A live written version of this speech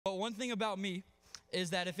But one thing about me is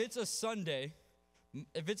that if it's a Sunday,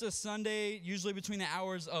 usually between the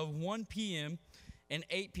hours of 1 p.m. and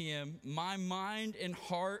 8 p.m., my mind and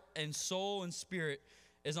heart and soul and spirit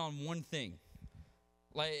is on one thing.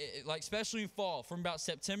 Like especially in fall, from about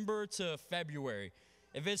September to February.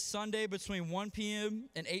 If it's Sunday between 1 p.m.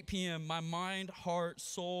 and 8 p.m., my mind, heart,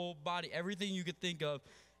 soul, body, everything you could think of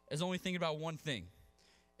is only thinking about one thing.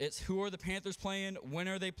 It's who are the Panthers playing? When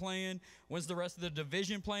are they playing? When's the rest of the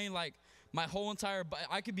division playing? Like my whole entire,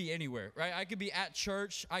 I could be anywhere, right? I could be at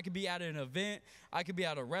church. I could be at an event. I could be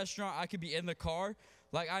at a restaurant. I could be in the car.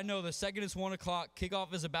 Like I know the second it's 1 o'clock,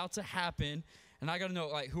 kickoff is about to happen. And I got to know,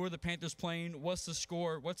 like, who are the Panthers playing? What's the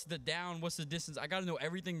score? What's the down? What's the distance? I got to know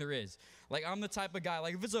everything there is. Like, I'm the type of guy,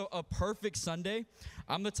 like, if it's a perfect Sunday,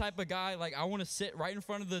 I'm the type of guy, like, I want to sit right in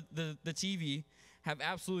front of the TV, have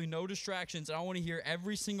absolutely no distractions, and I want to hear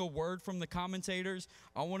every single word from the commentators.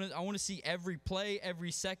 I want to see every play, every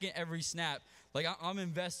second, every snap. Like, I'm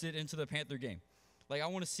invested into the Panther game. Like, I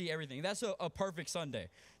want to see everything. That's a perfect Sunday.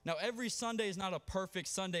 Now, every Sunday is not a perfect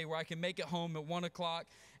Sunday where I can make it home at 1 o'clock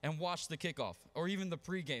and watch the kickoff, or even the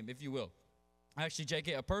pregame, if you will. Actually,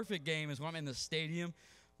 JK, a perfect game is when I'm in the stadium,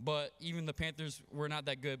 but even the Panthers were not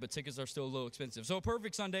that good, but tickets are still a little expensive. So a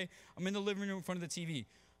perfect Sunday, I'm in the living room in front of the TV.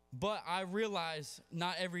 But I realize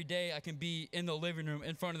not every day I can be in the living room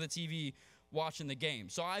in front of the TV watching the game.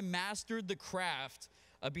 So I mastered the craft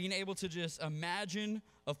of being able to just imagine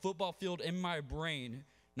a football field in my brain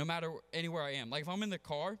no matter anywhere I am. Like if I'm in the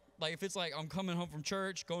car, like if it's like I'm coming home from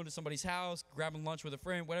church, going to somebody's house, grabbing lunch with a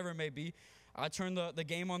friend, whatever it may be, I turn the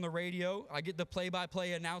game on the radio, I get the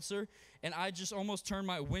play-by-play announcer, and I just almost turn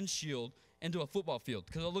my windshield into a football field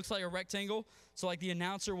because it looks like a rectangle. So like the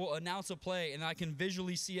announcer will announce a play, and I can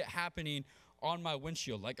visually see it happening on my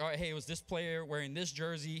windshield. Like, all right, hey, it was this player wearing this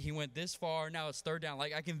jersey. He went this far. Now it's third down.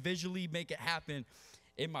 Like I can visually make it happen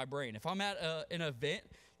in my brain. If I'm at an event,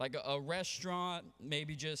 like a restaurant,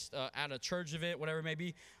 maybe just at a church event, whatever it may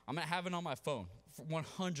be, I'm going to have it on my phone,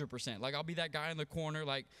 100%. Like, I'll be that guy in the corner,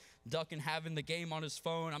 like, ducking, having the game on his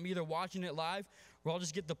phone. I'm either watching it live, or I'll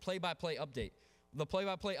just get the play-by-play update. The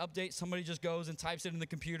play-by-play update, somebody just goes and types it in the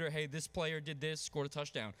computer, hey, this player did this, scored a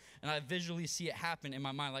touchdown. And I visually see it happen in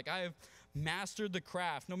my mind. Like, I have mastered the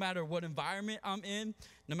craft. No matter what environment I'm in,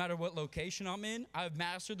 no matter what location I'm in, I've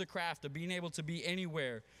mastered the craft of being able to be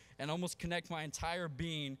anywhere and almost connect my entire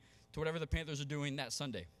being to whatever the Panthers are doing that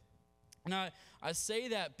Sunday. And I say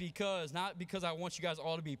that not because I want you guys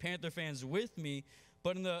all to be Panther fans with me,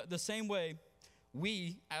 but in the same way,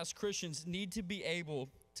 we as Christians need to be able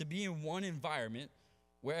to be in one environment,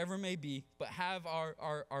 wherever it may be, but have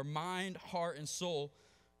our mind, heart, and soul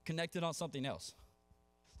connected on something else.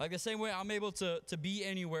 Like the same way I'm able to be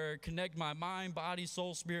anywhere, connect my mind, body,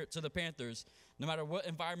 soul, spirit to the Panthers, no matter what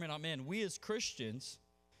environment I'm in. We as Christians,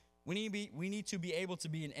 we need to be able to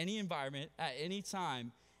be in any environment at any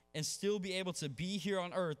time and still be able to be here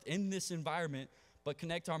on earth in this environment, but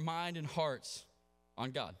connect our mind and hearts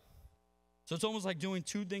on God. So it's almost like doing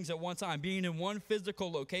two things at one time, being in one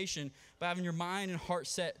physical location, but having your mind and heart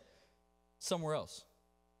set somewhere else.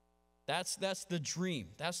 That's the dream.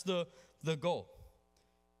 That's the goal.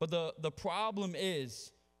 But the problem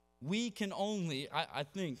is we can only, I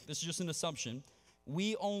think, this is just an assumption,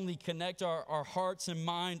 we only connect our hearts and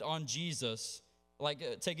mind on Jesus,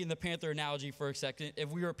 like taking the Panther analogy for a second, if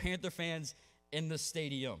we were Panther fans in the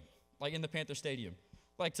stadium, like in the Panther stadium.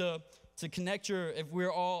 Like to connect if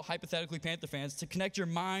we're all hypothetically Panther fans, to connect your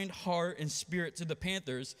mind, heart, and spirit to the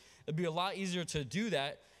Panthers, it'd be a lot easier to do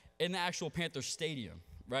that in the actual Panther stadium,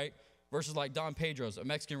 right? Versus like Don Pedro's, a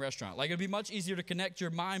Mexican restaurant. Like it'd be much easier to connect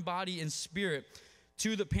your mind, body, and spirit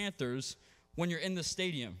to the Panthers when you're in the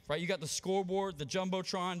stadium, right? You got the scoreboard, the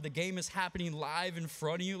Jumbotron, the game is happening live in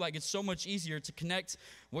front of you. Like it's so much easier to connect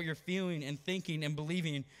what you're feeling and thinking and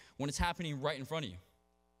believing when it's happening right in front of you.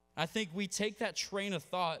 I think we take that train of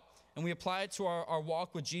thought and we apply it to our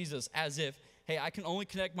walk with Jesus as if, hey, I can only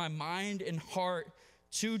connect my mind and heart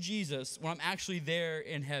to Jesus when I'm actually there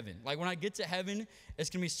in heaven. Like when I get to heaven, it's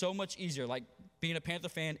going to be so much easier. Like being a Panther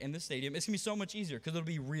fan in the stadium, it's going to be so much easier because it'll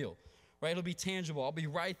be real, right? It'll be tangible. I'll be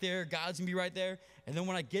right there. God's going to be right there. And then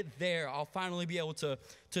when I get there, I'll finally be able to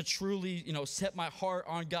truly, set my heart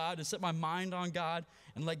on God and set my mind on God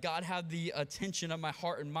and let God have the attention of my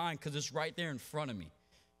heart and mind because it's right there in front of me.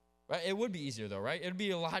 Right? It would be easier though, right? It'd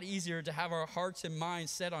be a lot easier to have our hearts and minds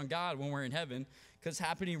set on God when we're in heaven because it's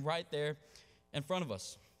happening right there in front of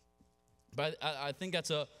us. But I think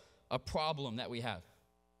that's a problem that we have,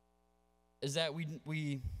 is that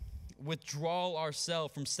we withdraw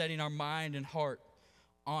ourselves from setting our mind and heart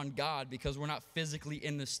on God because we're not physically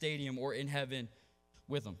in the stadium or in heaven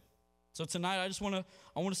with him. So tonight I want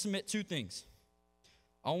to submit two things.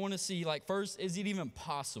 I want to see, like, first, is it even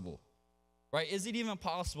possible? Right? Is it even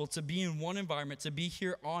possible to be in one environment, to be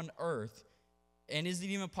here on earth? And is it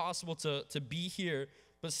even possible to be here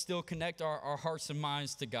but still connect our hearts and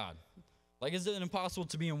minds to God? Like, is it impossible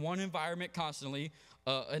to be in one environment constantly,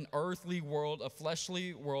 an earthly world, a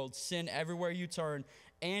fleshly world, sin everywhere you turn,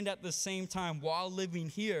 and at the same time, while living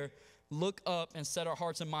here, look up and set our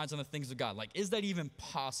hearts and minds on the things of God? Like, is that even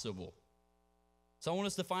possible? So I want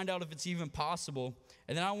us to find out if it's even possible,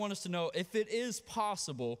 and then I want us to know if it is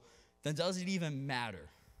possible, then does it even matter?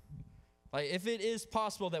 Like, if it is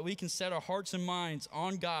possible that we can set our hearts and minds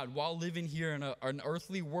on God while living here in an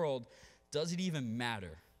earthly world, does it even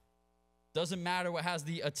matter? Doesn't matter what has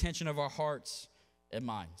the attention of our hearts and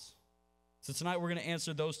minds. So tonight we're going to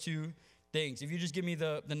answer those two things. If you just give me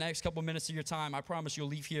the next couple minutes of your time, I promise you'll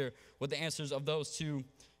leave here with the answers of those two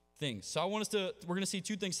things. So we're going to see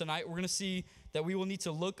two things tonight. We're going to see that we will need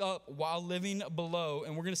to look up while living below,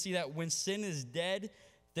 and we're going to see that when sin is dead,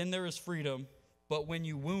 then there is freedom, but when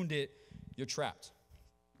you wound it, you're trapped.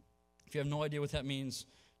 If you have no idea what that means,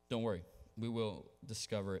 don't worry. We will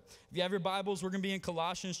discover it. If you have your Bibles, we're going to be in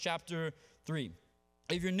Colossians chapter 3.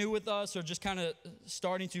 If you're new with us or just kind of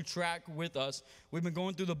starting to track with us, we've been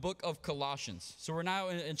going through the book of Colossians. So we're now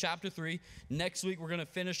in chapter 3. Next week, we're going to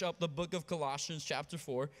finish up the book of Colossians, chapter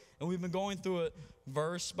 4. And we've been going through it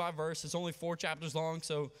verse by verse. It's only 4 chapters long,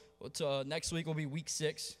 so next week will be week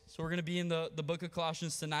 6. So we're going to be in the book of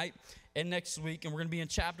Colossians tonight and next week. And we're going to be in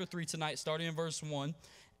chapter 3 tonight, starting in verse 1.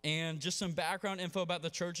 And just some background info about the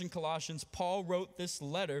church in Colossians. Paul wrote this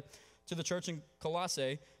letter to the church in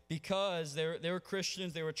Colossae because they were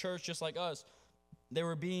Christians, they were church just like us. They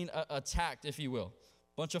were being attacked, if you will.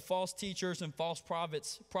 A bunch of false teachers and false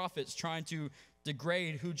prophets trying to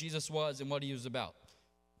degrade who Jesus was and what he was about.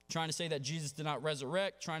 Trying to say that Jesus did not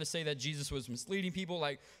resurrect, trying to say that Jesus was misleading people,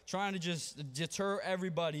 like trying to just deter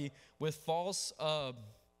everybody with false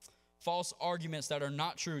arguments that are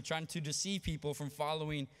not true, trying to deceive people from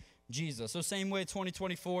following Jesus. So same way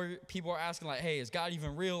 2024, people are asking like, hey, is God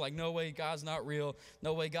even real? Like, no way, God's not real.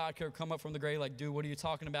 No way God could come up from the grave. Like, dude, what are you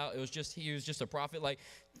talking about? He was just a prophet. Like,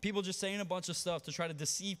 people just saying a bunch of stuff to try to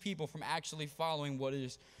deceive people from actually following what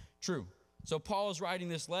is true. So Paul is writing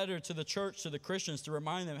this letter to the church, to the Christians, to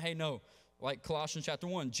remind them, hey, no, like Colossians chapter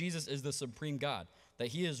 1, Jesus is the supreme God, that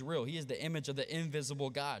he is real. He is the image of the invisible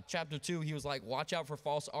God. Chapter 2, he was like, watch out for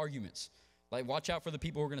false arguments. Like, watch out for the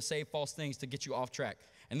people who are going to say false things to get you off track.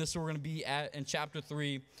 And this is where we're going to be at in chapter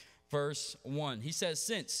 3, verse 1. He says,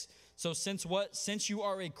 since what? Since you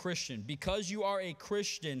are a Christian. Because you are a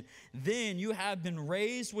Christian, then you have been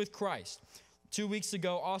raised with Christ. 2 weeks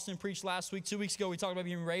ago, Austin preached last week. 2 weeks ago, we talked about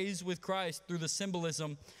being raised with Christ through the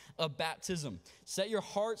symbolism of baptism. Set your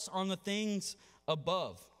hearts on the things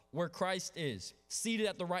above, where Christ is, seated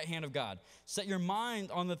at the right hand of God. Set your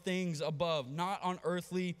mind on the things above, not on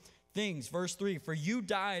earthly things. Verse 3, for you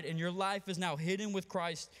died and your life is now hidden with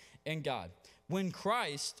Christ in God. When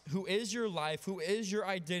Christ, who is your life, who is your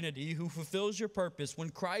identity, who fulfills your purpose,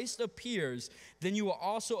 when Christ appears, then you will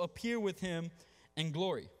also appear with him in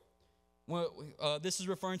glory. Well, this is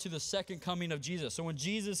referring to the second coming of Jesus. So when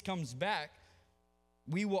Jesus comes back,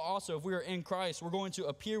 we will also, if we are in Christ, we're going to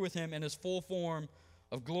appear with him in his full form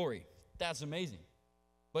of glory. That's amazing.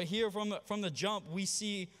 But here from the jump, we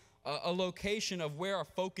see a location of where our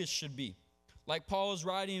focus should be. Like Paul is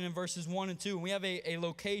writing in verses 1 and 2, and we have a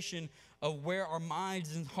location of where our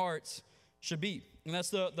minds and hearts should be. And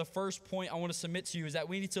that's the first point I want to submit to you, is that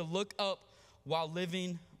we need to look up while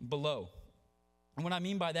living below. And what I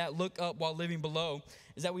mean by that, look up while living below,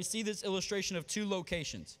 is that we see this illustration of two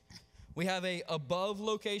locations. We have a above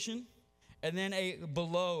location and then a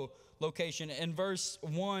below location. In verse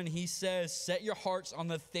 1, he says, set your hearts on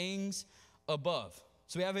the things above.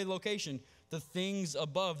 So we have a location, the things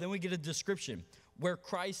above. Then we get a description, where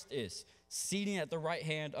Christ is, seating at the right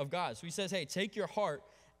hand of God. So he says, hey, take your heart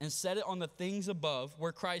and set it on the things above,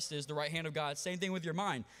 where Christ is, the right hand of God. Same thing with your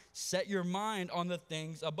mind. Set your mind on the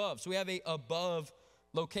things above. So we have a above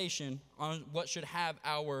location on what should have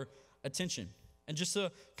our attention. And just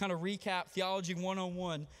to kind of recap Theology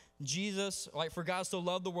 101, Jesus, like, for God so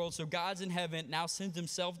loved the world, so God's in heaven, now sends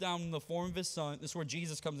himself down in the form of his son. This is where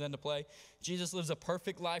Jesus comes into play. Jesus lives a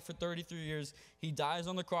perfect life for 33 years. He dies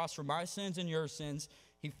on the cross for my sins and your sins.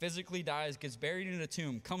 He physically dies, gets buried in a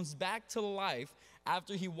tomb, comes back to life.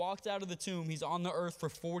 After he walked out of the tomb, he's on the earth for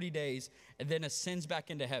 40 days, and then ascends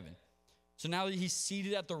back into heaven. So now he's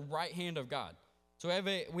seated at the right hand of God. So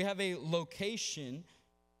we have a location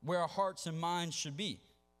where our hearts and minds should be,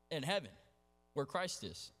 in heaven, where Christ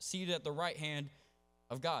is, seated at the right hand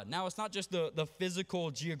of God. Now, it's not just the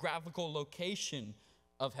physical, geographical location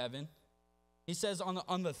of heaven. He says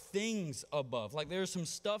on the things above. Like there's some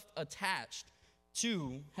stuff attached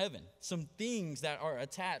to heaven. Some things that are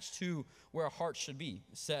attached to where our heart should be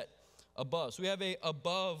set above. So we have a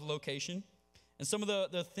above location. And some of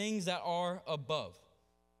the things that are above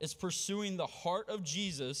is pursuing the heart of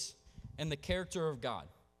Jesus and the character of God.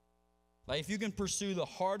 Like if you can pursue the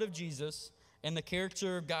heart of Jesus and the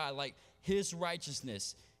character of God, like his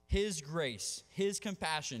righteousness, his grace, his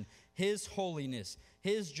compassion, his holiness,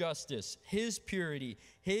 his justice, his purity,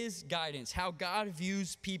 his guidance, how God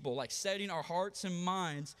views people, like setting our hearts and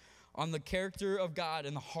minds on the character of God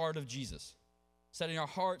and the heart of Jesus. Setting our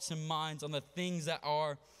hearts and minds on the things that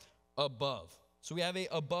are above. So we have a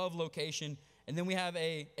above location, and then we have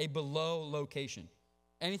a below location.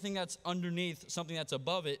 Anything that's underneath something that's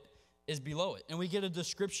above it is below it. And we get a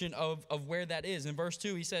description of where that is. In verse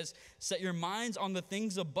 2, he says, set your minds on the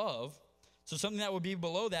things above, so something that would be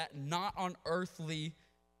below that, not on earthly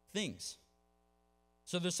things.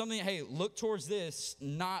 So there's something, hey, look towards this,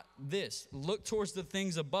 not this. Look towards the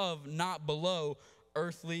things above, not below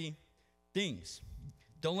earthly things.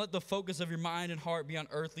 Don't let the focus of your mind and heart be on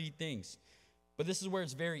earthly things. But this is where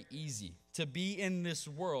it's very easy to be in this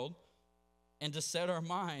world and to set our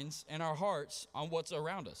minds and our hearts on what's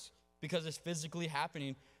around us because it's physically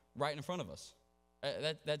happening right in front of us.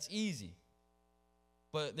 That's easy.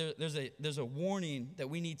 But there's a warning that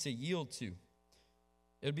we need to yield to.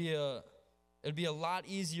 It'd be a lot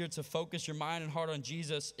easier to focus your mind and heart on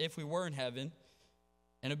Jesus if we were in heaven,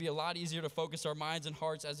 and it'd be a lot easier to focus our minds and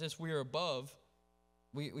hearts as if we were above.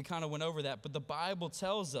 We kind of went over that, but the Bible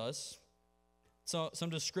tells us some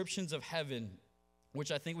descriptions of heaven,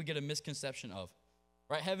 which I think we get a misconception of.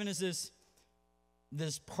 Right? Heaven is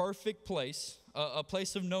this perfect place, a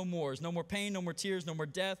place of no mores, no more pain, no more tears, no more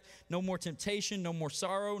death, no more temptation, no more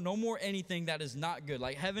sorrow, no more anything that is not good.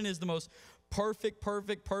 Like heaven is the most perfect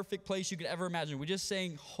place you could ever imagine. We're just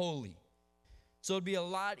saying holy. So it'd be a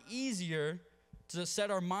lot easier to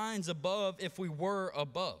set our minds above if we were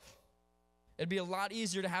above. It'd be a lot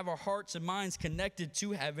easier to have our hearts and minds connected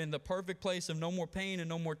to heaven, the perfect place of no more pain and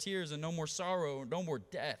no more tears and no more sorrow, no more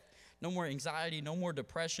death. No more anxiety, no more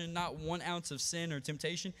depression, not 1 ounce of sin or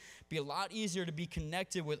temptation. It'd be a lot easier to be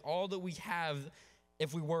connected with all that we have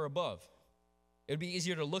if we were above. It'd be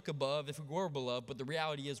easier to look above if we were below, but the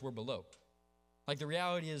reality is we're below. Like the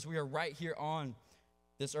reality is we are right here on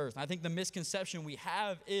this earth. And I think the misconception we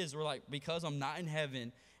have is we're like, because I'm not in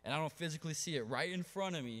heaven and I don't physically see it right in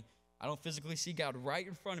front of me, I don't physically see God right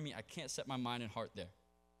in front of me, I can't set my mind and heart there.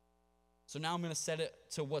 So now I'm going to set it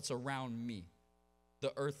to what's around me.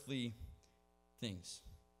 The earthly things.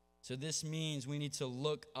 So this means we need to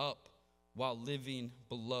look up while living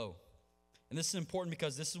below. And this is important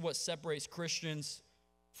because this is what separates Christians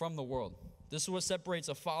from the world. This is what separates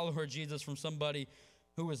a follower of Jesus from somebody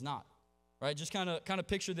who is not. Right? Just kind of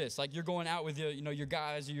picture this. Like you're going out with your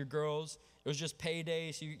guys or your girls. It was just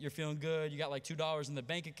payday, so you're feeling good. You got like $2 in the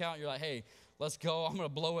bank account. You're like, hey, let's go. I'm going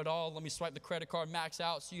to blow it all. Let me swipe the credit card max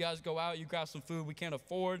out. So you guys go out. You grab some food we can't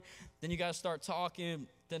afford. Then you guys start talking.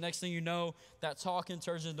 The next thing you know, that talking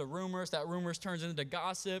turns into rumors. That rumors turns into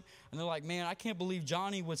gossip. And they're like, man, I can't believe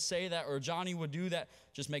Johnny would say that or Johnny would do that.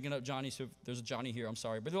 Just making up Johnny. So if there's a Johnny here, I'm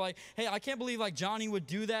sorry. But they're like, hey, I can't believe like Johnny would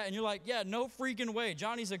do that. And you're like, yeah, no freaking way.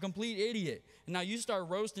 Johnny's a complete idiot. And now you start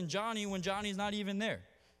roasting Johnny when Johnny's not even there.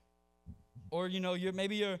 Or,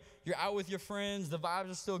 you're out with your friends. The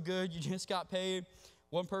vibes are still good. You just got paid.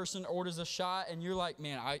 One person orders a shot, and you're like,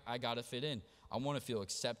 man, I got to fit in. I want to feel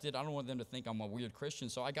accepted. I don't want them to think I'm a weird Christian,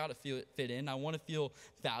 so I got to fit in. I want to feel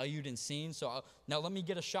valued and seen. So now let me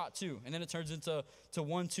get a shot, too. And then it turns into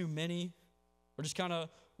one too many. Or just kind of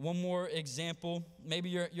one more example. Maybe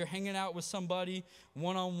you're hanging out with somebody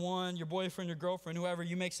one-on-one, your boyfriend, your girlfriend, whoever.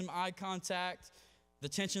 You make some eye contact. The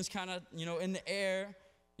tension's kind of, in the air.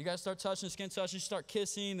 You guys start touching, skin touching, you start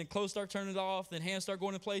kissing, then clothes start turning off, then hands start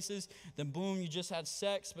going to places, then boom, you just had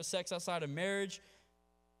sex, but sex outside of marriage.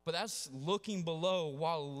 But that's looking below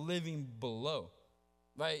while living below,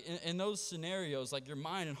 right? In those scenarios, like your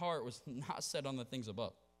mind and heart was not set on the things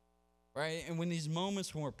above, right? And when these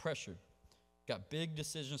moments when we're pressured, got big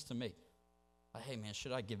decisions to make. Like, hey man,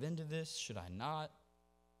 should I give into this? Should I not?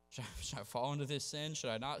 Should I fall into this sin? Should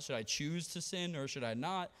I not? Should I choose to sin or should I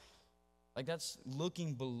not? Like that's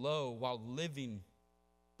looking below while living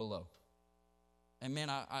below. And man,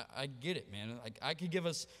 I get it, man. Like I could give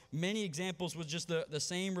us many examples with just the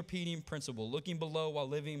same repeating principle, looking below while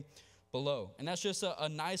living below. And that's just a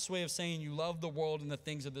nice way of saying you love the world and the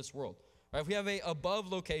things of this world. Right? If we have a above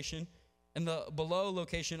location and the below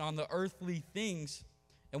location on the earthly things,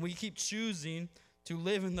 and we keep choosing to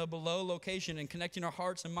live in the below location and connecting our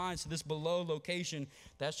hearts and minds to this below location,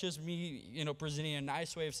 that's just me, presenting a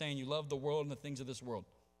nice way of saying you love the world and the things of this world.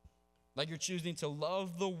 Like you're choosing to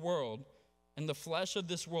love the world and the flesh of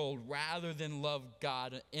this world rather than love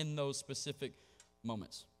God in those specific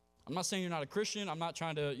moments. I'm not saying you're not a Christian. I'm not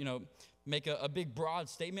trying to, make a big broad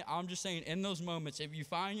statement. I'm just saying in those moments, if you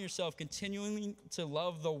find yourself continuing to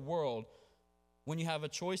love the world when you have a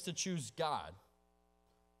choice to choose God,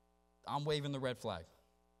 I'm waving the red flag.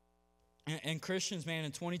 And Christians, man,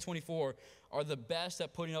 in 2024 are the best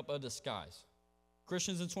at putting up a disguise.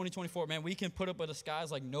 Christians in 2024, man, we can put up a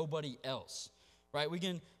disguise like nobody else, right? We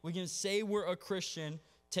can say we're a Christian,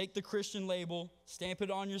 take the Christian label, stamp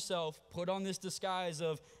it on yourself, put on this disguise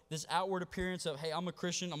of this outward appearance of, hey, I'm a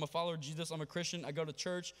Christian, I'm a follower of Jesus, I'm a Christian, I go to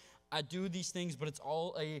church, I do these things, but it's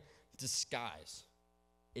all a disguise.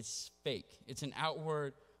 It's fake. It's an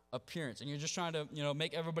outward appearance. And you're just trying to,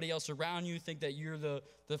 make everybody else around you think that you're the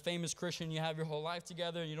famous Christian, you have your whole life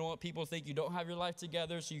together, and you don't want people to think you don't have your life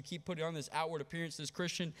together, so you keep putting on this outward appearance, this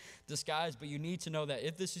Christian disguise, but you need to know that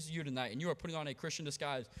if this is you tonight and you are putting on a Christian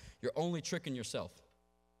disguise, you're only tricking yourself.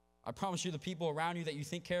 I promise you the people around you that you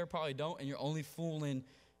think care probably don't, and you're only fooling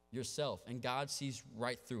yourself, and God sees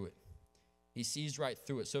right through it. He sees right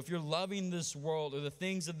through it. So if you're loving this world or the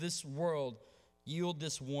things of this world, yield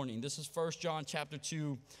this warning. This is 1 John chapter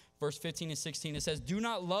 2, verse 15 and 16. It says, do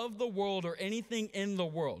not love the world or anything in the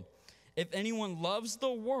world. If anyone loves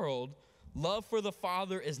the world, love for the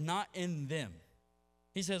Father is not in them.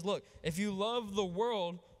 He says, look, if you love the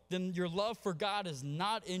world, then your love for God is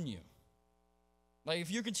not in you. Like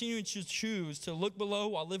if you're continuing to choose to look below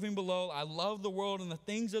while living below, I love the world and the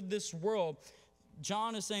things of this world,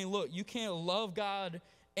 John is saying, look, you can't love God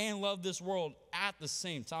and love this world at the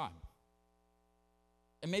same time.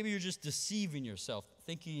 And maybe you're just deceiving yourself,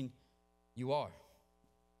 thinking you are.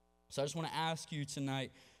 So I just want to ask you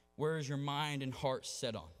tonight, where is your mind and heart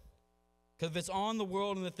set on? Because if it's on the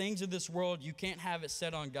world and the things of this world, you can't have it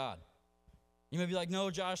set on God. You may be like, no,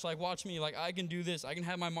 Josh, like watch me. Like I can do this. I can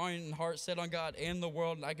have my mind and heart set on God and the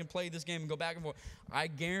world, and I can play this game and go back and forth. I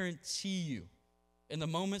guarantee you, in the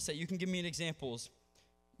moments that you can give me examples,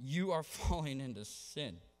 you are falling into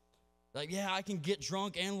sin. Like, yeah, I can get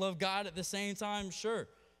drunk and love God at the same time. Sure.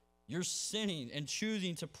 You're sinning and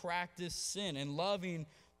choosing to practice sin and loving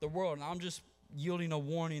the world. And I'm just yielding a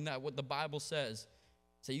warning that what the Bible says,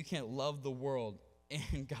 so you can't love the world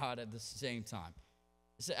and God at the same time.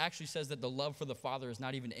 It actually says that the love for the Father is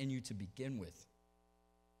not even in you to begin with.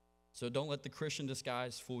 So don't let the Christian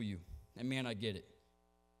disguise fool you. And man, I get it.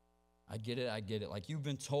 I get it. Like you've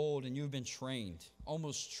been told and you've been trained,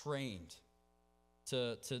 almost trained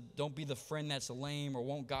to don't be the friend that's lame or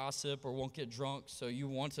won't gossip or won't get drunk. So you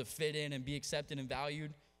want to fit in and be accepted and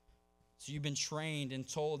valued. So you've been trained and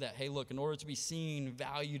told that, hey, look, in order to be seen,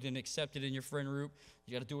 valued, and accepted in your friend group,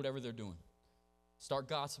 you got to do whatever they're doing. Start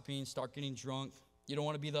gossiping, start getting drunk. You don't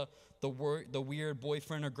want to be the weird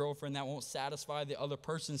boyfriend or girlfriend that won't satisfy the other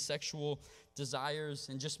person's sexual desires.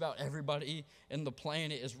 And just about everybody in the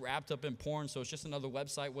planet is wrapped up in porn, so it's just another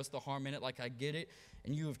website. What's the harm in it? Like, I get it.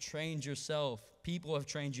 And you have trained yourself. People have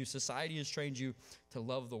trained you. Society has trained you to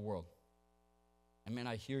love the world. And man,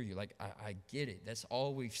 I hear you. Like, I get it. That's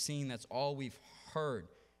all we've seen. That's all we've heard.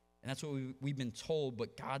 And that's what we've been told.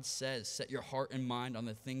 But God says, set your heart and mind on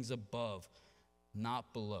the things above,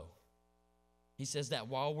 not below. He says that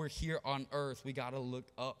while we're here on earth, we got to look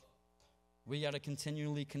up. We got to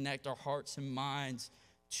continually connect our hearts and minds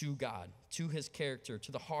to God, to his character,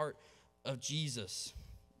 to the heart of Jesus.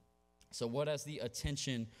 So what has the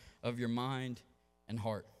attention of your mind and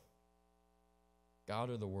heart? God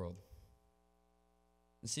or the world?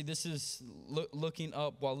 And see, this is looking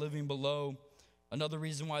up while living below. Another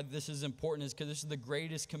reason why this is important is because this is the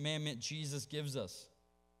greatest commandment Jesus gives us.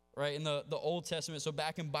 Right, in the Old Testament. So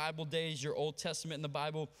back in Bible days, your Old Testament in the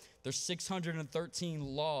Bible, there's 613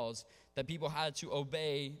 laws that people had to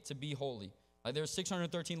obey to be holy. Like there's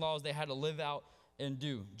 613 laws they had to live out and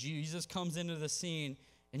do. Jesus comes into the scene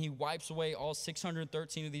and he wipes away all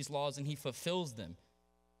 613 of these laws and he fulfills them.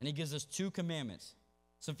 And he gives us two commandments.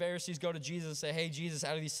 Some Pharisees go to Jesus and say, hey, Jesus,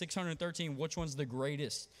 out of these 613, which one's the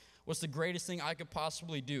greatest? What's the greatest thing I could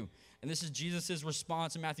possibly do? And this is Jesus'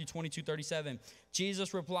 response in Matthew 22:37.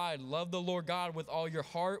 Jesus replied, love the Lord God with all your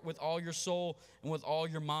heart, with all your soul, and with all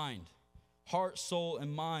your mind. Heart, soul,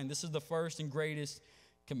 and mind. This is the first and greatest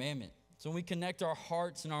commandment. So when we connect our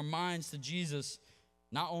hearts and our minds to Jesus,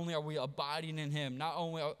 not only are we abiding in him, not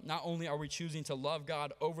only are we choosing to love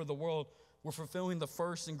God over the world, we're fulfilling the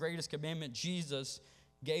first and greatest commandment Jesus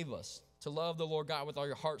gave us, to love the Lord God with all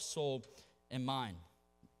your heart, soul, and mind.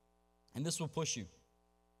 And this will push you.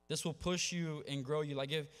 This will push you and grow you.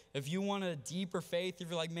 Like if you want a deeper faith, if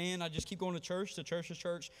you're like, man, I just keep going to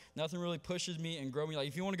church, nothing really pushes me and grow me. Like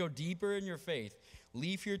if you want to go deeper in your faith,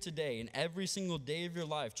 leave here today and every single day of your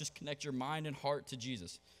life, just connect your mind and heart to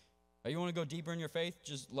Jesus. You want to go deeper in your faith?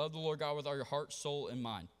 Just love the Lord God with all your heart, soul, and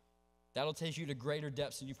mind. That'll take you to greater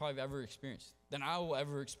depths than you probably have ever experienced, than I will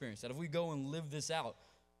ever experience. That if we go and live this out,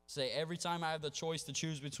 say every time I have the choice to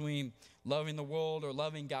choose between loving the world or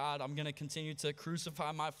loving God, I'm going to continue to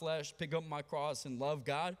crucify my flesh, pick up my cross, and love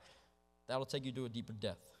God. That'll take you to a deeper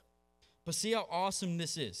depth. But see how awesome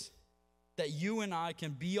this is, that you and I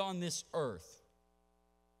can be on this earth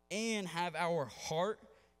and have our heart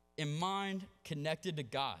and mind connected to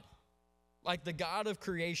God. Like the God of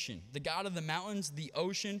creation, the God of the mountains, the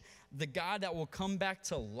ocean, the God that will come back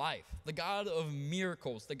to life, the God of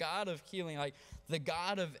miracles, the God of healing, like the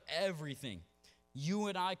God of everything. You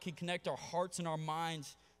and I can connect our hearts and our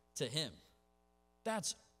minds to him.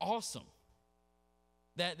 That's awesome.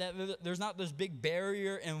 That there's not this big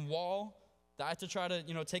barrier and wall that I have to try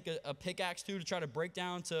to, take a pickaxe to try to break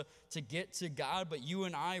down to get to God. But you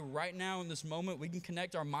and I right now in this moment, we can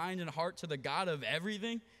connect our mind and heart to the God of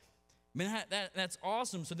everything. Man, that's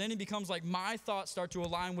awesome. So then it becomes like my thoughts start to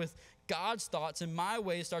align with God's thoughts, and my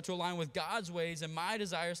ways start to align with God's ways, and my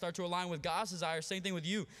desires start to align with God's desires. Same thing with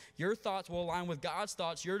you. Your thoughts will align with God's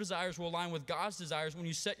thoughts. Your desires will align with God's desires when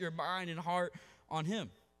you set your mind and heart on him.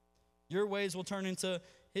 Your ways will turn into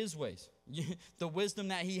his ways. The wisdom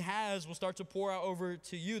that he has will start to pour out over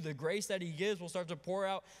to you. The grace that he gives will start to pour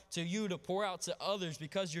out to you, to pour out to others,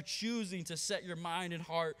 because you're choosing to set your mind and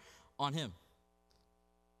heart on him.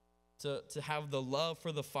 To have the love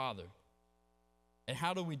for the Father. And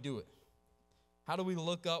how do we do it? How do we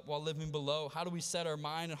look up while living below? How do we set our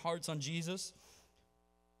mind and hearts on Jesus?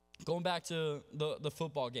 Going back to the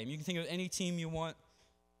football game. You can think of any team you want.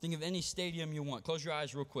 Think of any stadium you want. Close your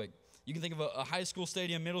eyes real quick. You can think of a high school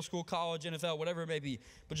stadium, middle school, college, NFL, whatever it may be.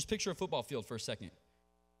 But just picture a football field for a second.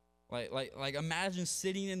 Like imagine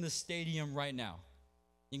sitting in the stadium right now.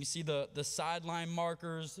 You can see the sideline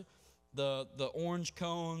markers, the orange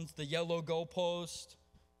cones, the yellow goalpost,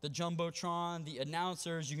 the jumbotron, the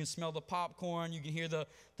announcers. You can smell the popcorn. You can hear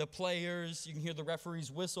the players. You can hear the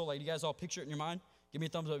referee's whistle. Like, you guys all picture it in your mind? Give me a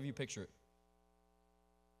thumbs up if you picture it.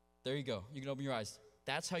 There you go. You can open your eyes.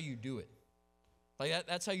 That's how you do it. Like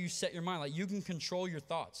that's how you set your mind. Like, you can control your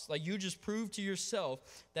thoughts. Like, you just prove to yourself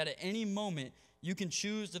that at any moment you can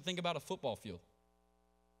choose to think about a football field.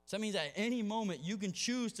 So that means at any moment you can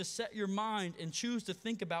choose to set your mind and choose to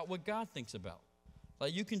think about what God thinks about.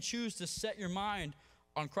 Like, you can choose to set your mind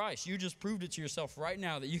on Christ. You just proved it to yourself right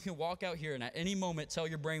now that you can walk out here and at any moment tell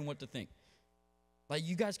your brain what to think. Like,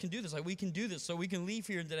 you guys can do this. Like, we can do this. So we can leave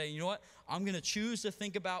here today. You know what? I'm going to choose to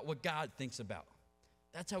think about what God thinks about.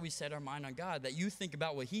 That's how we set our mind on God, that you think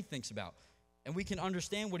about what he thinks about. And we can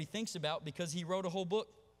understand what he thinks about because he wrote a whole book.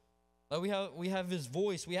 We have his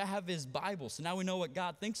voice. We have his Bible. So now we know what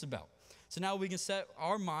God thinks about. So now we can set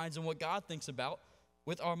our minds on what God thinks about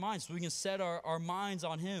with our minds. So we can set our minds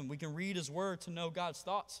on him. We can read his word to know God's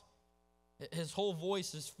thoughts. His whole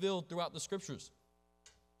voice is filled throughout the scriptures.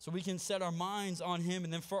 So we can set our minds on him,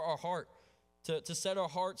 and then for our heart, to set our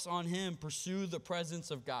hearts on him, pursue the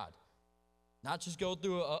presence of God. Not just go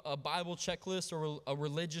through a Bible checklist or a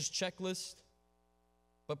religious checklist,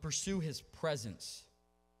 but pursue his presence.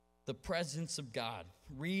 The presence of God.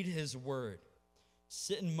 Read his word.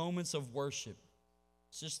 Sit in moments of worship.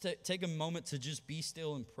 Just take a moment to just be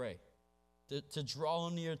still and pray. To draw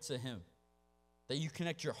near to him. That you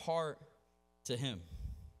connect your heart to him.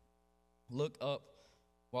 Look up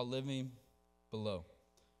while living below.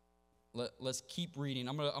 Let's keep reading.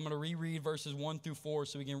 I'm gonna reread verses 1 through 4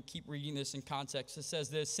 so we can keep reading this in context. It says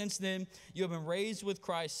this: since then you have been raised with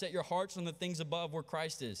Christ, set your hearts on the things above where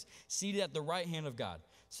Christ is, seated at the right hand of God.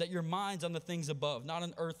 Set your minds on the things above, not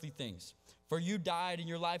on earthly things. For you died, and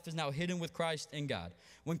your life is now hidden with Christ in God.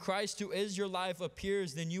 When Christ, who is your life,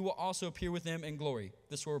 appears, then you will also appear with him in glory.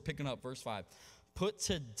 This is where we're picking up, verse 5. Put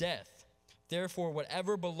to death, therefore,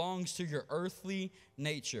 whatever belongs to your earthly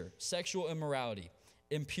nature: sexual immorality,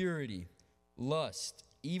 impurity, lust,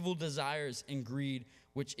 evil desires, and greed,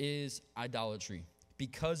 which is idolatry.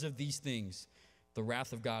 Because of these things, the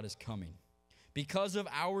wrath of God is coming. Because of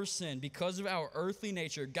our sin, because of our earthly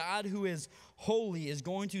nature, God, who is holy, is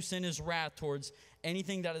going to send his wrath towards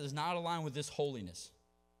anything that is not aligned with this holiness.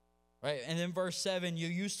 Right? And then verse 7, you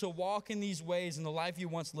used to walk in these ways in the life you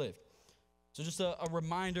once lived. So just a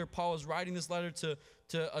reminder, Paul is writing this letter to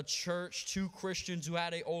a church, to Christians who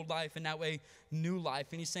had an old life and now a new life.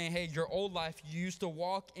 And he's saying, hey, your old life, you used to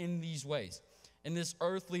walk in these ways, in this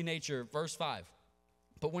earthly nature. Verse 5,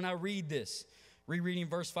 but when I read this, Rereading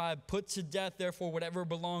verse 5, put to death, therefore, whatever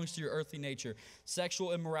belongs to your earthly nature,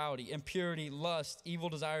 sexual immorality, impurity, lust, evil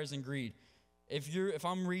desires, and greed. If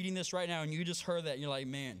I'm reading this right now and you just heard that, and you're like,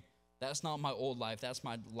 man, that's not my old life. That's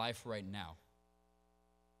my life right now.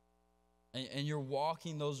 And you're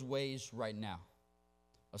walking those ways right now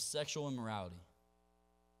of sexual immorality,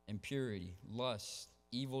 impurity, lust,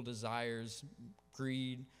 evil desires,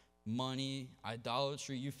 greed, money,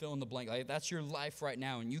 idolatry, you fill in the blank. Like, that's your life right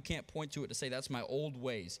now, and you can't point to it to say that's my old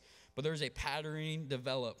ways. But there's a patterning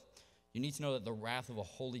develop. You need to know that the wrath of a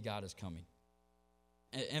holy God is coming.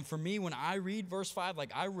 And for me, when I read verse 5,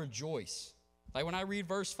 like, I rejoice. Like, when I read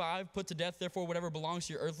verse 5, put to death, therefore, whatever belongs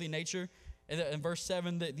to your earthly nature, and in verse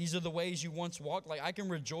 7, that these are the ways you once walked, like, I can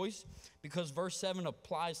rejoice because verse 7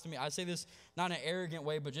 applies to me. I say this not in an arrogant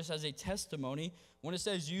way, but just as a testimony. When it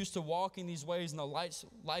says you used to walk in these ways in the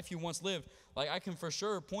life you once lived, like, I can for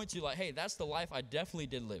sure point to, like, hey, that's the life I definitely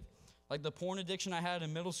did live. Like, the porn addiction I had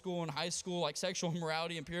in middle school and high school, like sexual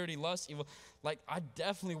immorality, impurity, lust, evil, like, I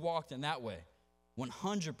definitely walked in that way,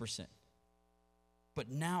 100%. But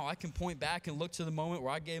now I can point back and look to the moment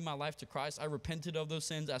where I gave my life to Christ. I repented of those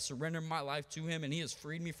sins. I surrendered my life to him, and he has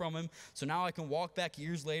freed me from him. So now I can walk back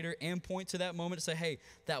years later and point to that moment and say, hey,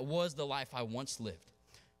 that was the life I once lived.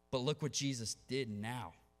 But look what Jesus did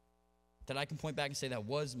now. That I can point back and say that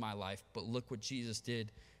was my life, but look what Jesus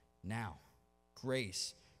did now.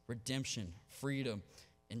 Grace, redemption, freedom,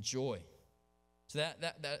 and joy. So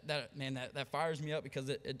that fires me up because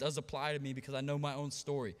it does apply to me because I know my own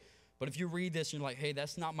story. But if you read this and you're like, hey,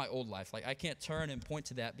 that's not my old life. Like, I can't turn and point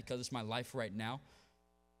to that because it's my life right now.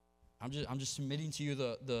 I'm just submitting to you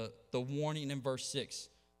the warning in verse 6,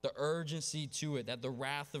 the urgency to it, that the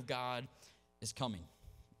wrath of God is coming.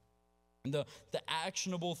 And the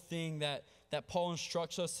actionable thing that Paul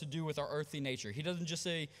instructs us to do with our earthly nature. He doesn't just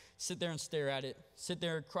say, sit there and stare at it, sit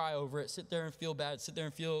there and cry over it, sit there and feel bad, sit there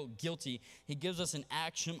and feel guilty. He gives us an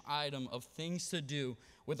action item of things to do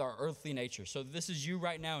with our earthly nature. So this is you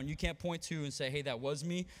right now, and you can't point to and say, hey, that was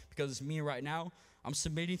me, because it's me right now. I'm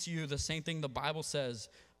submitting to you the same thing the Bible says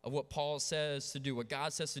of what Paul says to do, what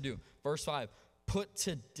God says to do. Verse 5, put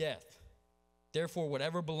to death, therefore,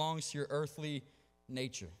 whatever belongs to your earthly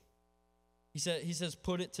nature. He says,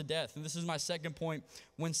 put it to death. And this is my second point.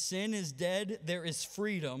 When sin is dead, there is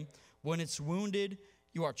freedom. When it's wounded,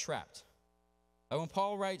 you are trapped. When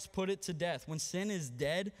Paul writes, put it to death, when sin is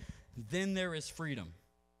dead, then there is freedom.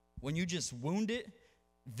 When you just wound it,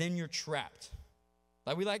 then you're trapped.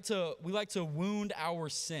 Like, we like to wound our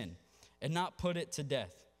sin and not put it to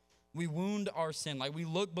death. We wound our sin. Like, we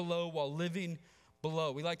look below while living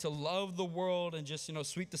below. We like to love the world and just,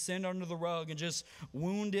 sweep the sin under the rug and just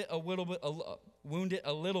wound it a little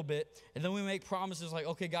bit. And then we make promises like,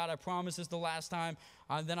 okay, God, I promise this the last time.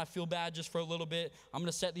 Then I feel bad just for a little bit. I'm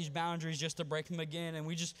going to set these boundaries just to break them again. And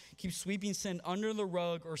we just keep sweeping sin under the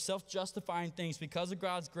rug or self-justifying things because of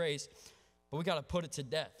God's grace. But we got to put it to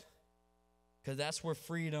death because that's where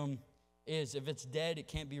freedom is. If it's dead, it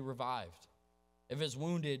can't be revived. If it's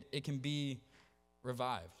wounded, it can be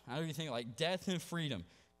revived. I know you think like death and freedom,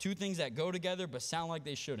 two things that go together but sound like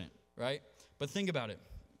they shouldn't, right? But think about it.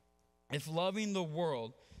 If loving the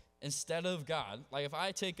world instead of God, like if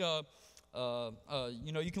I take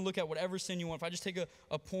you can look at whatever sin you want. If I just take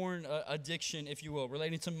a porn addiction, if you will,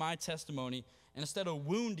 relating to my testimony, and instead of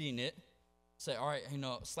wounding it, say, all right,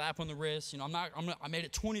 slap on the wrist. I made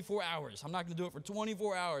it 24 hours. I'm not going to do it for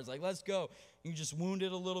 24 hours. Like, let's go. You just wound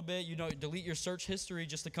it a little bit. Delete your search history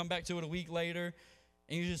just to come back to it a week later,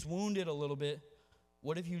 and you just wound it a little bit.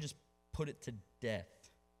 What if you just put it to death?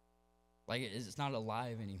 Like, it's not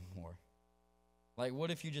alive anymore. Like,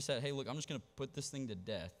 what if you just said, hey, look, I'm just going to put this thing to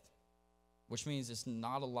death, which means it's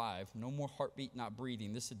not alive, no more heartbeat, not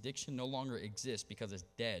breathing. This addiction no longer exists because it's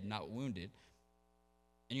dead, not wounded.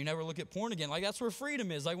 And you never look at porn again. Like, that's where freedom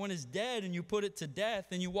is. Like, when it's dead and you put it to death,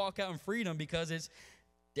 then you walk out in freedom because it's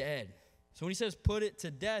dead. So when he says put it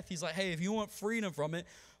to death, he's like, hey, if you want freedom from it,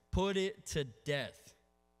 put it to death.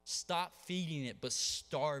 Stop feeding it, but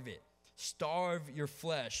starve it. Starve your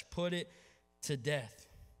flesh. Put it to death.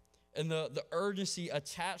 And the urgency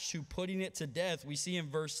attached to putting it to death, we see in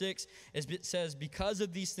verse 6, it says, because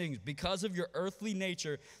of these things, because of your earthly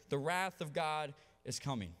nature, the wrath of God is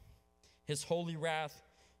coming. His holy wrath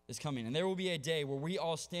is coming. And there will be a day where we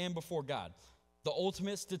all stand before God. The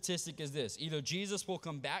ultimate statistic is this. Either Jesus will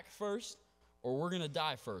come back first or we're going to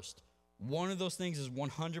die first. One of those things is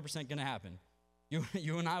 100% going to happen.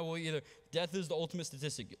 You and I will either, death is the ultimate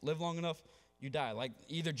statistic. Live long enough, you die. Like,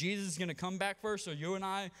 either Jesus is going to come back first or you and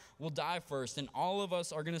I will die first. And all of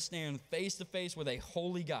us are going to stand face to face with a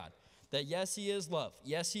holy God. That yes, he is love.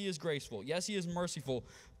 Yes, he is graceful. Yes, he is merciful,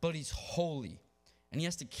 but he's holy. And he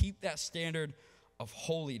has to keep that standard of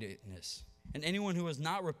holiness. And anyone who has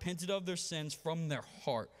not repented of their sins from their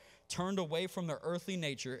heart, turned away from their earthly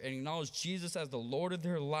nature, and acknowledged Jesus as the Lord of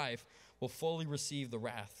their life will fully receive the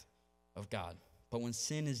wrath of God. But when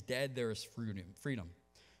sin is dead, there is freedom.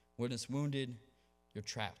 When it's wounded, you're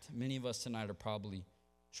trapped. Many of us tonight are probably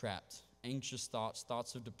trapped. Anxious thoughts,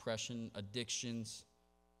 thoughts of depression, addictions,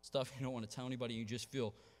 stuff you don't want to tell anybody. You just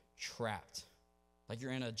feel trapped. Like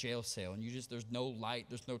you're in a jail cell and there's no light,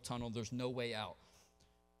 there's no tunnel, there's no way out.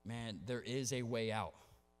 Man, there is a way out.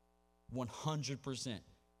 100%.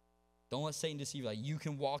 Don't let Satan deceive you. Like, you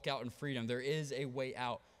can walk out in freedom. There is a way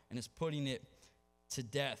out, and it's putting it to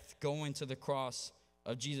death, going to the cross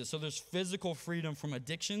of Jesus. So there's physical freedom from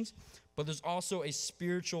addictions, but there's also a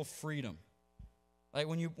spiritual freedom. Like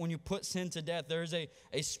when you put sin to death, there's a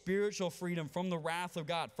spiritual freedom from the wrath of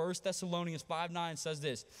God. 1 Thessalonians 5:9 says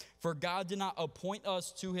this, for God did not appoint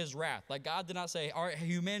us to his wrath. Like God did not say, all right,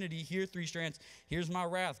 humanity, here 3 strands, here's my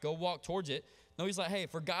wrath, go walk towards it. No, he's like, hey,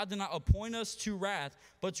 for God did not appoint us to wrath,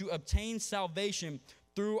 but to obtain salvation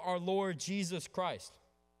through our Lord Jesus Christ.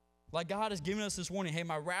 Like God has given us this warning, hey,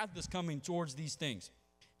 my wrath is coming towards these things.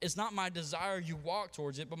 It's not my desire you walk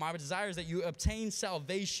towards it, but my desire is that you obtain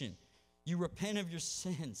salvation. You repent of your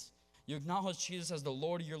sins. You acknowledge Jesus as the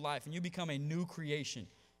Lord of your life, and you become a new creation.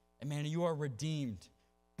 And man, you are redeemed,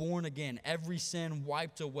 born again, every sin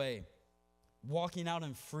wiped away, walking out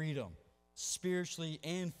in freedom, spiritually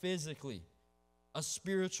and physically, a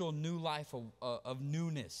spiritual new life of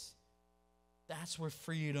newness. That's where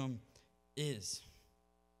freedom is.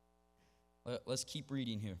 Let's keep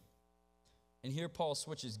reading here. And here Paul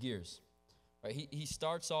switches gears. Right? He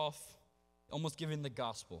starts off almost giving the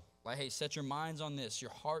gospel. Like, hey, set your minds on this,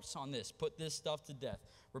 your hearts on this, put this stuff to death,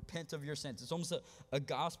 repent of your sins. It's almost a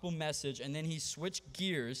gospel message, and then he switched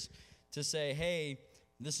gears to say, hey,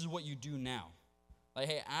 this is what you do now. Like,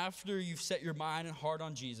 hey, after you've set your mind and heart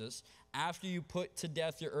on Jesus, after you put to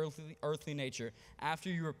death your earthly nature, after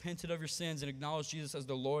you repented of your sins and acknowledged Jesus as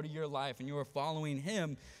the Lord of your life and you are following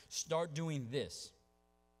him, start doing this.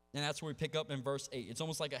 And that's where we pick up in verse 8. It's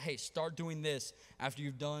almost like hey, start doing this after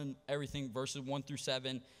you've done everything. Verses 1 through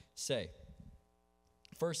 7 say.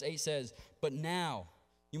 Verse 8 says, but now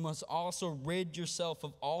you must also rid yourself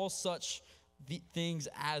of all such things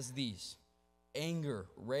as these: anger,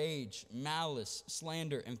 rage, malice,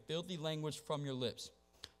 slander, and filthy language from your lips.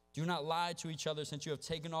 Do not lie to each other, since you have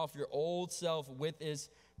taken off your old self with its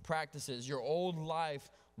practices, your old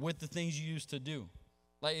life with the things you used to do.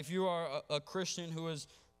 Like if you are a Christian who is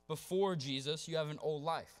before Jesus, you have an old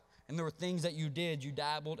life. And there were things that you did, you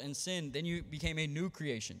dabbled in sin, then you became a new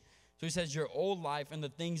creation. So he says your old life and the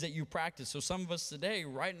things that you practice. So some of us today,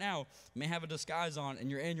 right now, may have a disguise on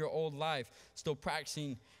and you're in your old life still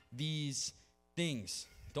practicing these things.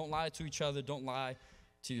 Don't lie to each other. Don't lie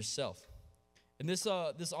to yourself. And this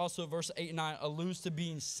also, verse 8 and 9, alludes to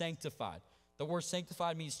being sanctified. The word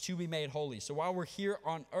sanctified means to be made holy. So while we're here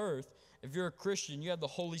on earth, if you're a Christian, you have the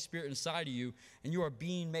Holy Spirit inside of you, and you are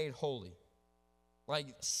being made holy. Like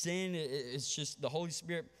sin is just, the Holy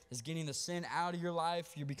Spirit is getting the sin out of your life.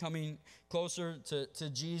 You're becoming closer to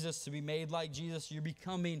Jesus, to be made like Jesus. You're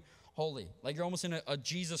becoming holy. Like you're almost in a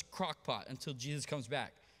Jesus crock pot until Jesus comes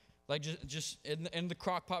back. Like just in the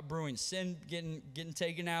crock pot brewing, sin getting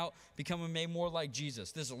taken out, becoming made more like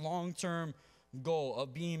Jesus. This long-term goal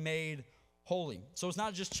of being made holy. So it's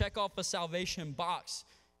not just check off a salvation box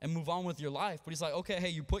and move on with your life. But he's like, okay, hey,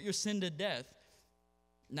 you put your sin to death.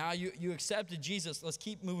 Now you accepted Jesus. Let's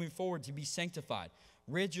keep moving forward to be sanctified.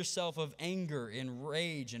 Rid yourself of anger and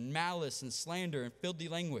rage and malice and slander and filthy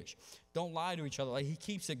language. Don't lie to each other. Like he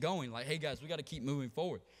keeps it going. Like, hey guys, we got to keep moving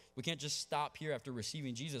forward. We can't just stop here after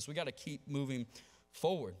receiving Jesus. We got to keep moving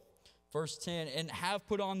forward. Verse 10, and have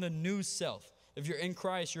put on the new self. If you're in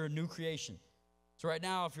Christ, you're a new creation. So right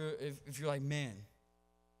now, if you're like, man,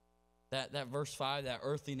 that verse 5, that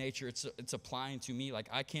earthly nature, it's applying to me. Like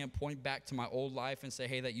I can't point back to my old life and say,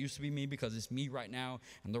 hey, that used to be me, because it's me right now.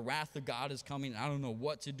 And the wrath of God is coming. And I don't know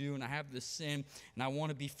what to do. And I have this sin and I want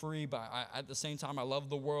to be free. But at the same time, I love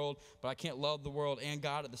the world. But I can't love the world and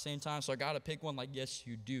God at the same time. So I got to pick one. Like, yes,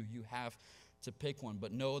 you do. You have to pick one.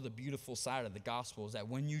 But know the beautiful side of the gospel is that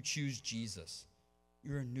when you choose Jesus,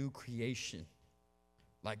 you're a new creation.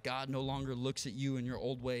 Like God no longer looks at you in your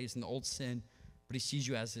old ways and the old sin, but he sees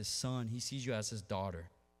you as his son. He sees you as his daughter.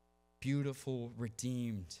 Beautiful,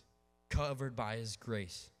 redeemed, covered by his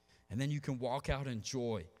grace. And then you can walk out in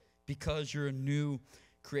joy because you're a new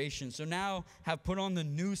creation. So now have put on the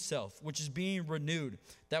new self, which is being renewed.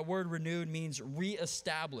 That word renewed means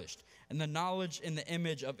reestablished, and the knowledge and the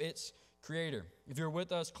image of its creator. If you're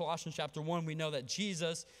with us, Colossians chapter 1, we know that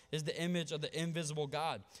Jesus is the image of the invisible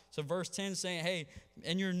God. So verse 10 saying, hey,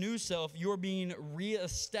 in your new self, you're being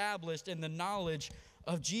reestablished in the knowledge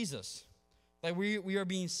of Jesus. Like we are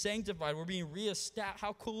being sanctified. We're being reestablished.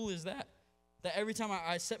 How cool is that? That every time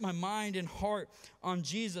I set my mind and heart on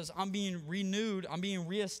Jesus, I'm being renewed. I'm being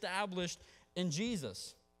reestablished in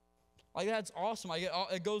Jesus. Like, that's awesome.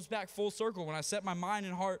 It goes back full circle. When I set my mind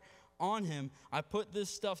and heart on him, I put this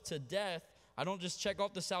stuff to death. I don't just check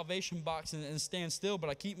off the salvation box and stand still, but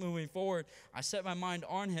I keep moving forward. I set my mind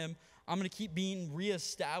on him. I'm going to keep being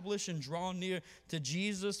reestablished and drawn near to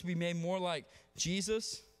Jesus to be made more like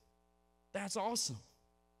Jesus. That's awesome.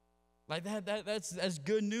 Like that's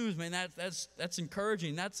good news, man. That's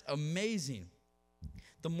encouraging. That's amazing.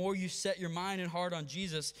 The more you set your mind and heart on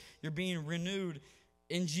Jesus, you're being renewed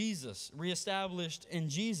in Jesus, reestablished in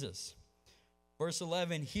Jesus. Verse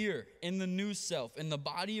 11, here in the new self, in the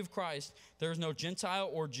body of Christ, there is no Gentile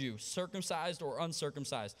or Jew, circumcised or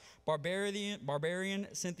uncircumcised, barbarian,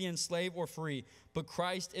 Scythian, slave or free, but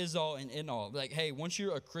Christ is all and in all. Like, hey, once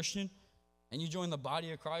you're a Christian and you join the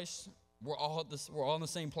body of Christ, we're all on the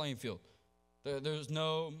same playing field. There's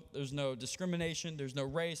no discrimination. There's no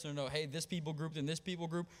race. There's no, hey, this people group and this people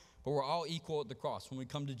group. But we're all equal at the cross when we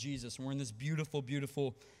come to Jesus. And we're in this beautiful,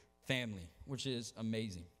 beautiful family, which is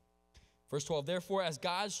amazing. Verse 12, therefore, as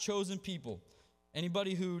God's chosen people,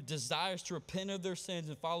 anybody who desires to repent of their sins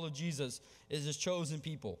and follow Jesus is his chosen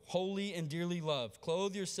people, holy and dearly loved.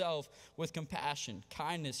 Clothe yourself with compassion,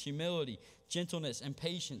 kindness, humility, gentleness, and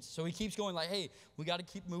patience. So he keeps going like, hey, we got to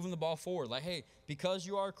keep moving the ball forward. Like, hey, because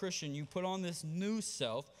you are a Christian, you put on this new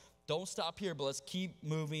self. Don't stop here, but let's keep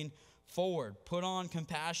moving forward. Put on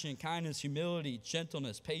compassion, kindness, humility,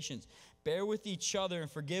 gentleness, patience. Bear with each other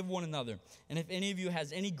and forgive one another. And if any of you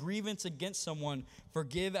has any grievance against someone,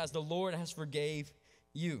 forgive as the Lord has forgave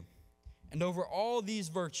you. And over all these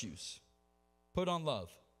virtues, put on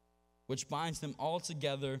love, which binds them all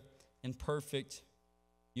together in perfect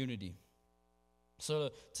unity.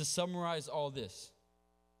 So to summarize all this,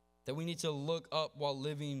 that we need to look up while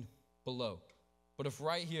living below. But if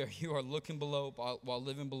right here you are looking below while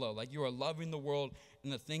living below, like you are loving the world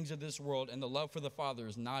and the things of this world, and the love for the Father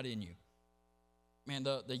is not in you, man,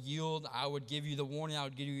 the yield I would give you, the warning I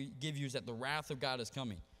would give you is that the wrath of God is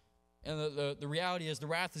coming. And the reality is the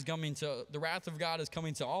wrath of God is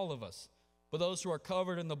coming to all of us. But those who are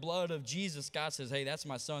covered in the blood of Jesus, God says, hey, that's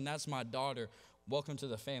my son, that's my daughter. Welcome to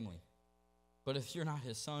the family. But if you're not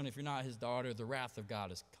his son, if you're not his daughter, the wrath of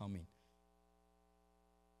God is coming.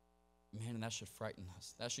 Man, and that should frighten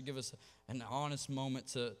us. That should give us an honest moment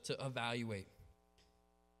to evaluate.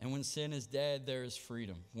 And when sin is dead, there is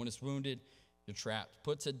freedom. When it's wounded, you're trapped.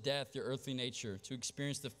 Put to death your earthly nature to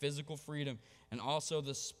experience the physical freedom and also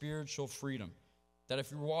the spiritual freedom. That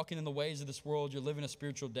if you're walking in the ways of this world, you're living a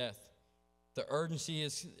spiritual death. The urgency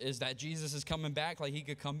is that Jesus is coming back, like he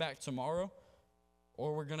could come back tomorrow,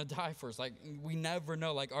 or we're going to die first. Like, we never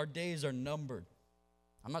know. Like, our days are numbered.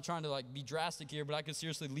 I'm not trying to, like, be drastic here, but I could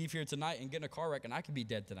seriously leave here tonight and get in a car wreck, and I could be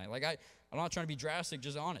dead tonight. Like, I'm not trying to be drastic,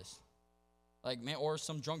 just honest. Like, man, or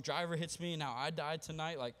some drunk driver hits me, and now I died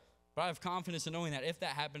tonight. Like, but I have confidence in knowing that if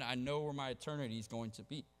that happened, I know where my eternity is going to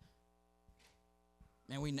be.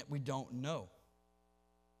 Man, we don't know.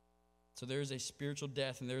 So there is a spiritual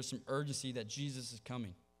death, and there is some urgency that Jesus is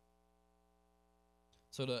coming.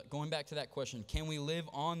 So going back to that question, can we live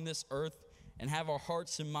on this earth and have our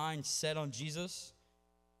hearts and minds set on Jesus?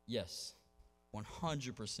 Yes,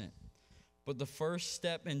 100%. But the first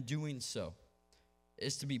step in doing so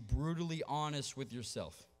is to be brutally honest with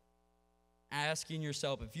yourself. Asking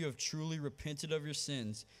yourself if you have truly repented of your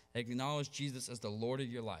sins, acknowledge Jesus as the Lord of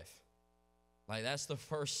your life. Like, that's the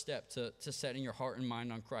first step to setting your heart and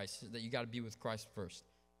mind on Christ, is that you got to be with Christ first.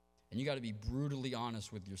 And you got to be brutally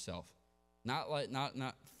honest with yourself. Not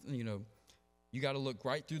you got to look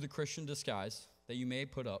right through the Christian disguise that you may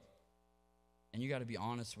put up, and you got to be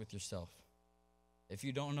honest with yourself. If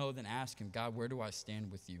you don't know, then ask him, God, where do I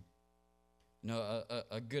stand with you? You know,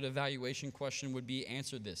 a good evaluation question would be,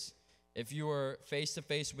 answer this. If you were face to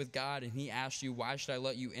face with God and he asked you, why should I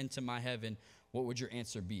let you into my heaven? What would your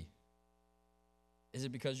answer be? Is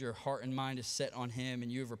it because your heart and mind is set on him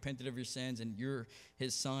and you have repented of your sins and you're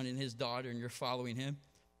his son and his daughter and you're following him?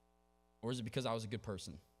 Or is it because I was a good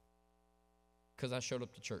person? Because I showed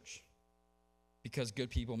up to church? Because good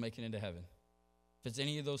people make it into heaven? If it's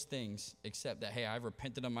any of those things, except that, hey, I've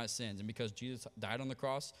repented of my sins, and because Jesus died on the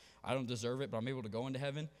cross, I don't deserve it, but I'm able to go into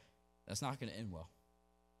heaven, that's not going to end well.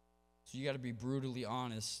 So you got to be brutally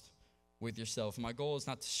honest with yourself. My goal is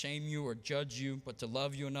not to shame you or judge you, but to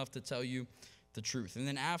love you enough to tell you the truth. And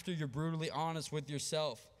then after you're brutally honest with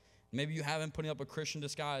yourself, Maybe you haven't putting up a Christian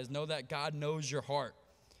disguise. Know that God knows your heart.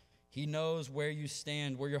 He knows where you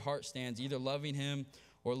stand, where your heart stands, either loving him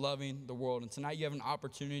or loving the world. And tonight you have an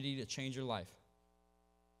opportunity to change your life.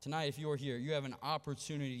 Tonight, if you are here, you have an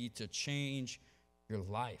opportunity to change your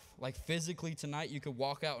life. Like physically tonight, you could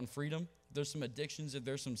walk out in freedom. If there's some addictions, if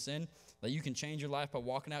there's some sin, that you can change your life by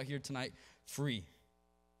walking out here tonight free.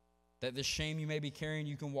 That this shame you may be carrying,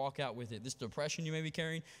 you can walk out with it. This depression you may be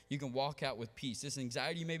carrying, you can walk out with peace. This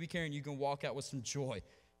anxiety you may be carrying, you can walk out with some joy.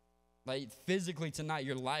 Like physically tonight,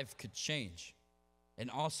 your life could change. And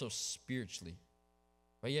also spiritually.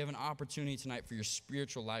 But you have an opportunity tonight for your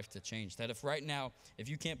spiritual life to change. That if right now, if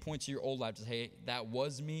you can't point to your old life to say, hey, that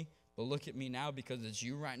was me, but look at me now because it's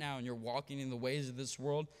you right now and you're walking in the ways of this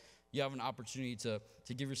world, you have an opportunity to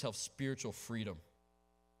give yourself spiritual freedom.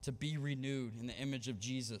 To be renewed in the image of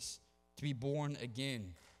Jesus. To be born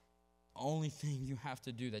again. The only thing you have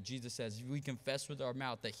to do that Jesus says, if we confess with our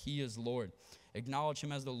mouth that he is Lord, acknowledge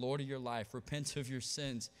him as the Lord of your life, repent of your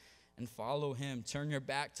sins, and follow him. Turn your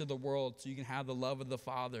back to the world so you can have the love of the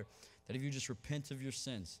Father. That if you just repent of your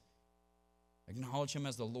sins, acknowledge him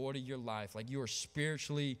as the Lord of your life, like you are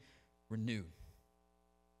spiritually renewed,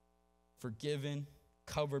 forgiven,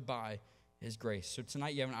 covered by his grace. So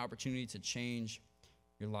tonight you have an opportunity to change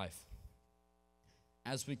your life.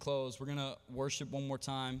 As we close, we're going to worship one more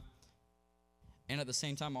time. And at the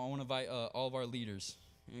same time, I want to invite all of our leaders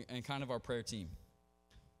and kind of our prayer team.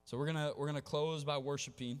 So we're gonna close by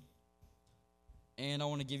worshiping. And I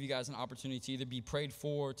want to give you guys an opportunity to either be prayed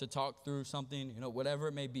for, to talk through something, whatever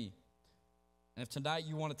it may be. And if tonight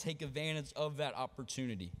you want to take advantage of that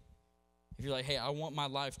opportunity, if you're like, hey, I want my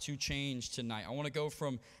life to change tonight. I want to go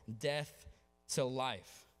from death to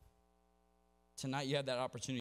life. Tonight you have that opportunity.